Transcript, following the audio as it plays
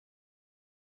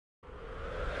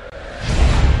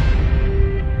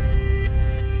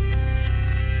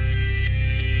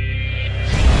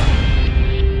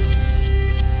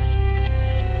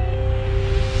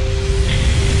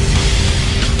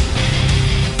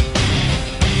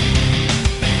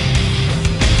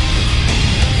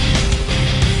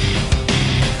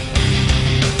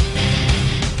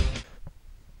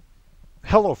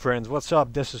Hello friends, what's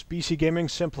up? This is PC Gaming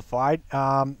Simplified.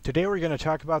 Today we're going to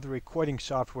talk about the recording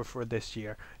software for this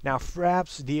year. Now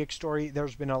fraps, DxStory,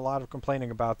 there's been a lot of complaining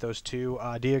about those two.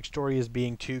 DxStory is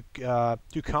being too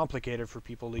complicated for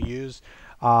people to use.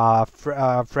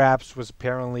 Fraps was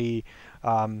apparently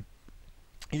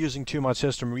using too much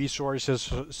system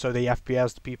resources, so the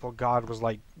FPS the people got was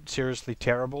like seriously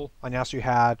terrible unless you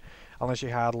had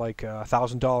like a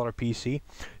 $1,000 PC.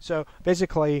 So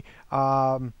basically,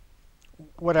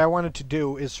 what I wanted to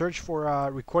do is search for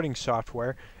recording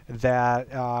software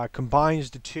that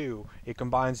combines the two. It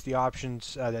combines the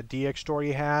options that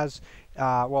DxStory has,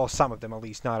 well, some of them at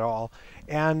least, not all,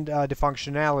 and the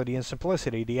functionality and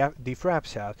simplicity the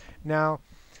fraps has. Now,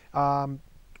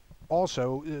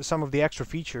 also, some of the extra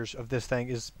features of this thing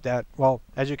is that, well,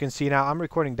 as you can see now, I'm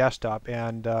recording desktop,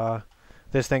 and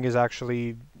this thing is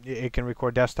actually, it can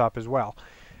record desktop as well.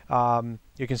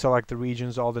 You can select the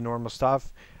regions, all the normal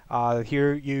stuff.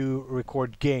 Here you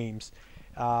record games,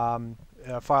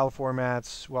 file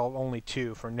formats, well, only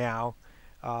two for now.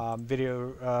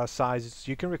 Video sizes,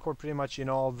 you can record pretty much in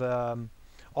all the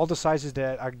sizes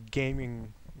that a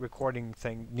gaming recording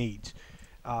thing needs.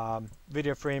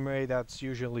 Video frame rate, that's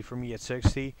usually for me at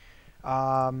 60.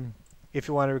 If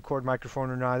you want to record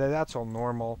microphone or not, that's all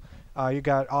normal. You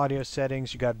got audio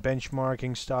settings, you got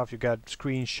benchmarking stuff, you got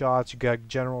screenshots, you got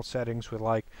general settings with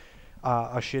like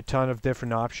a shit ton of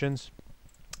different options.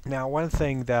 Now, one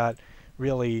thing that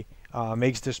really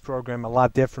makes this program a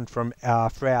lot different from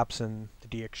fraps and the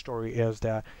DxStory is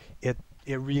that it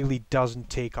really doesn't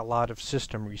take a lot of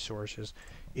system resources.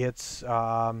 It's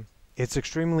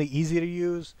extremely easy to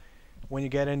use. When you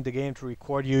get into the game to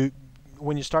record,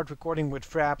 when you start recording with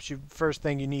fraps, first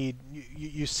thing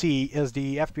you see is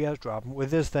the FPS drop.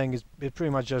 With this thing, it pretty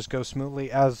much just goes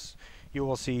smoothly, as you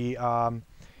will see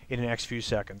in the next few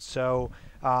seconds. So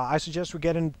I suggest we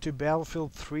get into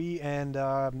Battlefield 3, and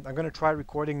I'm going to try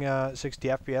recording 60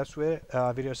 FPS with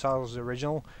it. Video size is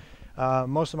original.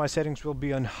 Most of my settings will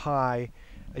be on high.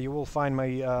 You will find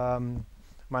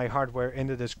my hardware in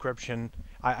the description.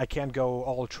 I can't go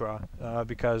ultra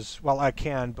because, well, I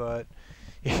can, but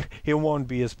it won't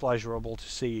be as pleasurable to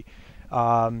see.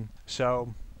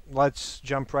 So let's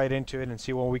jump right into it and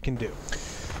see what we can do.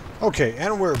 Okay,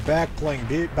 and we're back playing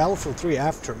Battlefield 3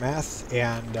 Aftermath,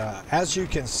 and as you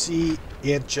can see,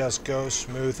 it just goes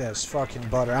smooth as fucking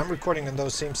butter. I'm recording in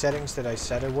those same settings that I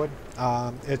said it would.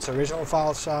 It's original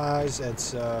file size,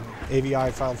 it's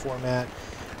AVI file format,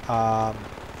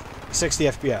 60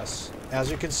 FPS.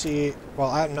 As you can see, well,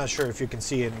 I'm not sure if you can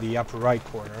see in the upper right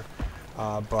corner,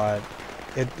 but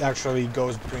it actually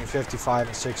goes between 55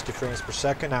 and 60 frames per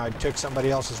second. Now, I took somebody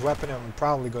else's weapon, and I'm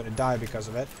probably going to die because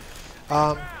of it.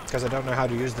 Because I don't know how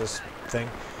to use this thing.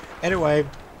 Anyway,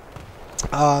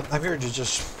 I'm here to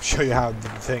just show you how the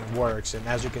thing works, and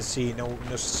as you can see, no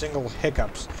single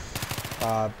hiccups.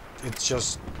 It's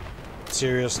just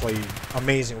seriously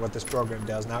amazing what this program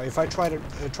does. Now, if I tried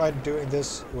doing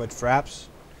this with fraps,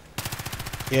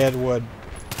 I would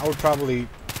probably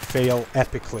fail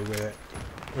epically with it,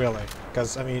 really.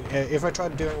 Because I mean, if I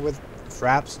tried doing it with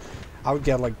fraps, I would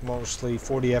get like mostly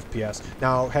 40 FPS.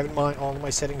 Now, have in mind, all my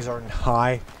settings are in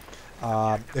high.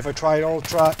 If I tried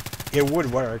ultra, it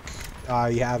would work.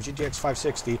 You have GTX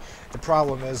 560. The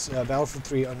problem is Battlefield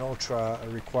 3 on ultra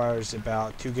requires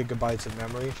about 2 GB of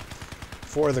memory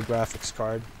for the graphics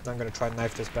card. I'm gonna try to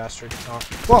knife this bastard.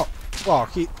 Whoa! Whoa!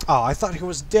 I thought he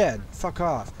was dead. Fuck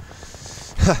off.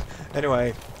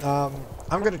 Anyway, I'm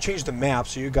gonna change the map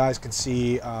so you guys can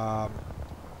see some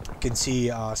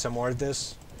more of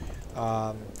this.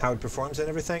 How it performs and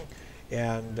everything,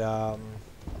 and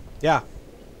yeah,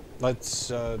 let's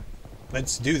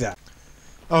do that.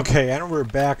 Okay, and we're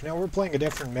back. Now we're playing a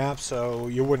different map, so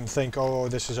you wouldn't think, oh,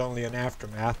 this is only an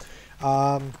Aftermath.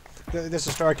 This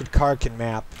is Starkid Kharkin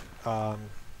map.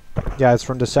 Yeah, it's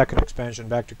from the second expansion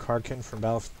back to Kharkin from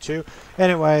Battlefield 2.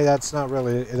 Anyway, that's not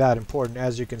really that important.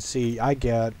 As you can see, I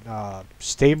get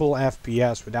stable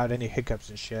FPS without any hiccups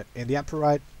and shit. In the upper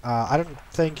right, I don't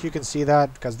think you can see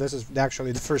that because this is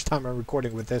actually the first time I'm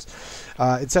recording with this.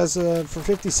 It says from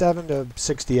 57 to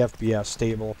 60 FPS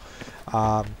stable.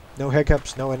 No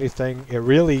hiccups, no anything. It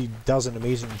really does an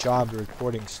amazing job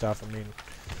recording stuff. I mean,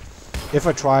 if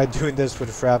I tried doing this with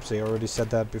the fraps, I already said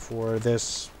that before,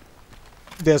 this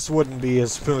wouldn't be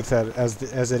as smooth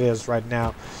as it is right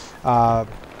now.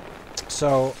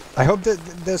 So I hope that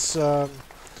this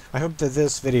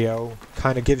video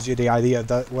kind of gives you the idea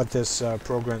that what this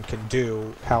program can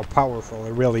do, how powerful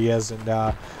it really is,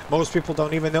 and most people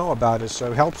don't even know about it.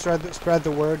 So help spread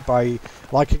the word by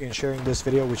liking and sharing this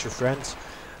video with your friends.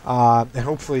 and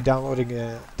hopefully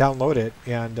download it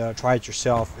and try it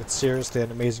yourself. It's seriously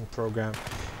an amazing program.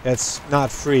 It's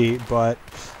not free, but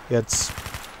it's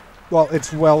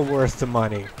well worth the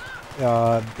money.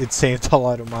 It saved a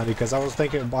lot of money because I was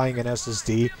thinking of buying an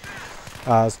SSD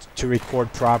to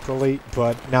record properly,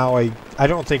 but now I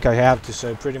don't think I have to, so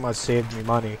it pretty much saved me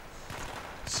money.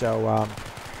 So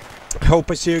I hope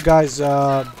I see you guys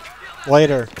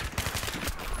later.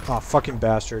 Oh, fucking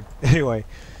bastard. Anyway,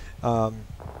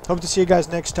 hope to see you guys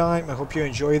next time. I hope you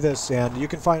enjoy this, and you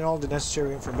can find all the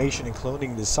necessary information,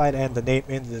 including the site and the name,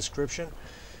 in the description.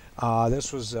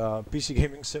 This was PC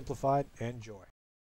Gaming Simplified. Enjoy.